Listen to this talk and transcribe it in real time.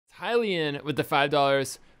Hylian with the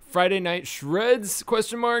 $5. Friday Night Shreds,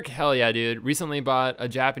 question mark? Hell yeah, dude. Recently bought a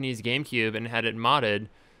Japanese GameCube and had it modded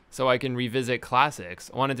so I can revisit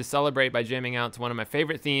classics. I wanted to celebrate by jamming out to one of my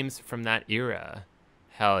favorite themes from that era.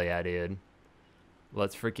 Hell yeah, dude.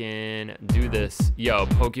 Let's freaking do this. Yo,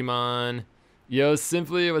 Pokemon. Yo,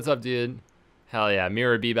 Simply, what's up, dude? Hell yeah,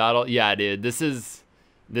 Mirror B Battle. Yeah, dude, this is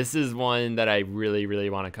one that I really,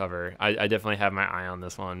 really want to cover. I definitely have my eye on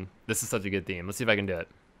this one. This is such a good theme. Let's see if I can do it.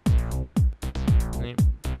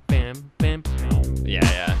 Bam, bam, bam. Yeah,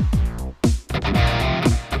 yeah.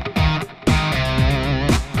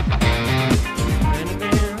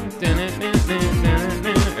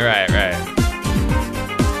 Right, right.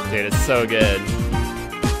 Dude, it's so good.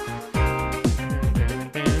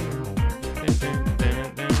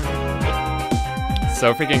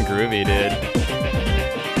 So freaking groovy, dude.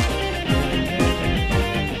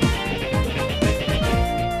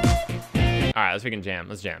 All right, let's freaking jam.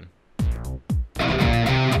 Let's jam.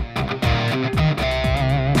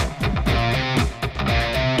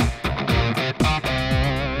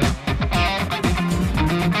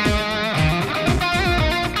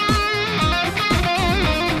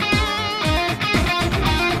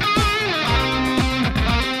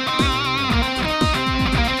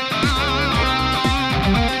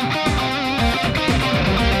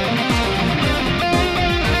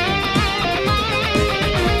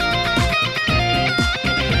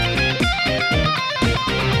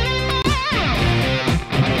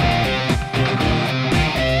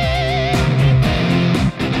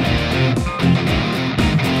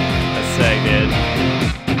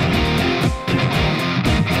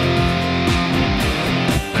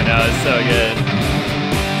 So good.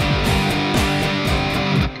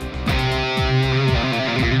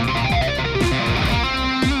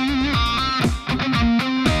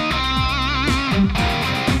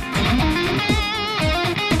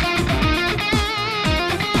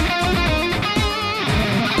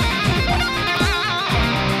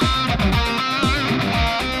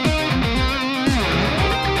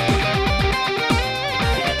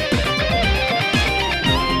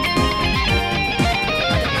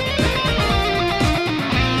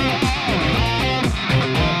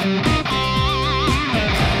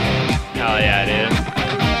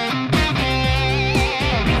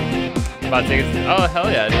 About tickets. Oh, hell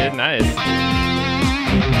yeah, dude. Nice.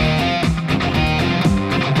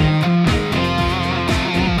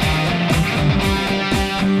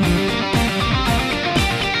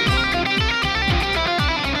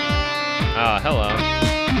 Oh, hello.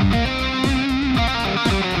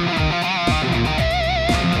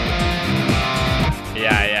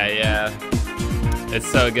 Yeah, yeah, yeah. It's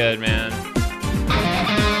so good, man.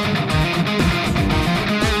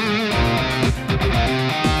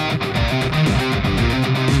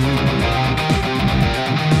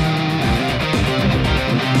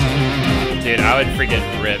 Dude, I would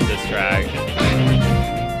freaking rip this track.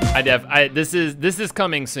 This is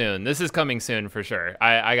coming soon. This is coming soon for sure.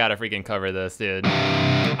 I gotta freaking cover this, dude.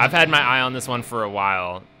 I've had my eye on this one for a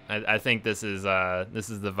while. I think this is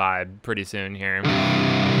the vibe pretty soon here.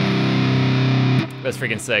 That's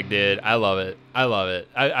freaking sick, dude. I love it. I love it.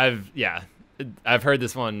 I've heard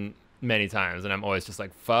this one many times, and I'm always just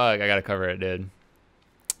like, fuck, I gotta cover it, dude.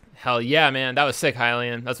 Hell yeah, man. That was sick,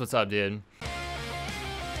 Hylian. That's what's up, dude.